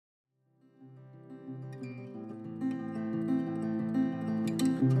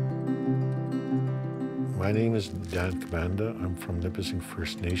My name is Dan Commanda. I'm from Nipissing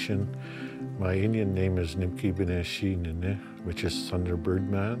First Nation. My Indian name is Nimki-Bineshi Nene, which is Thunderbird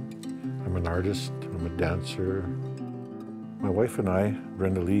Man. I'm an artist, I'm a dancer. My wife and I,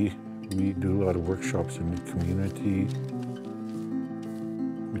 Brenda Lee, we do a lot of workshops in the community.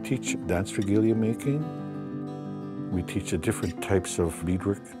 We teach dance Regalia-making. We teach the different types of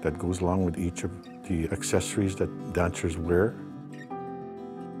beadwork that goes along with each of the accessories that dancers wear.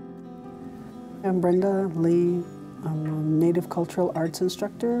 I'm Brenda Lee. I'm a Native Cultural Arts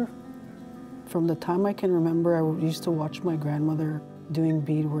instructor. From the time I can remember, I used to watch my grandmother doing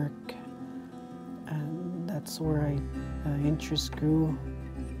beadwork, and that's where interest grew.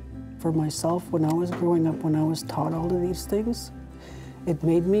 For myself, when I was growing up, when I was taught all of these things, it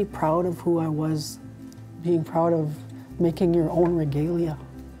made me proud of who I was, being proud of making your own regalia.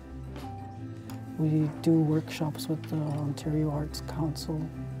 We do workshops with the Ontario Arts Council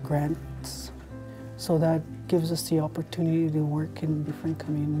grants. So that gives us the opportunity to work in different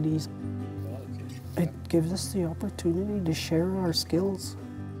communities. It gives us the opportunity to share our skills.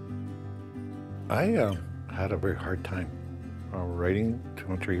 I had a very hard time writing to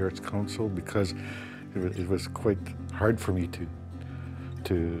Ontario Arts Council because it was quite hard for me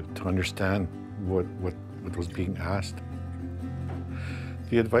to understand what was being asked.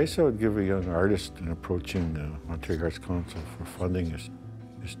 The advice I would give a young artist in approaching the Ontario Arts Council for funding is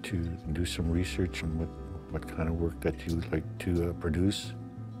to do some research on what kind of work that you would like to produce.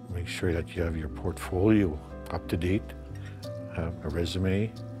 Make sure that you have your portfolio up to date, have a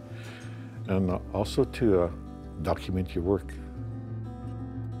resume, and also to document your work.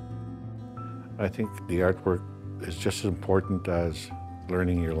 I think the artwork is just as important as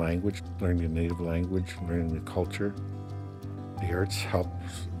learning your language, learning the native language, learning the culture. The arts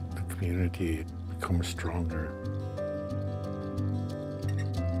helps the community become stronger.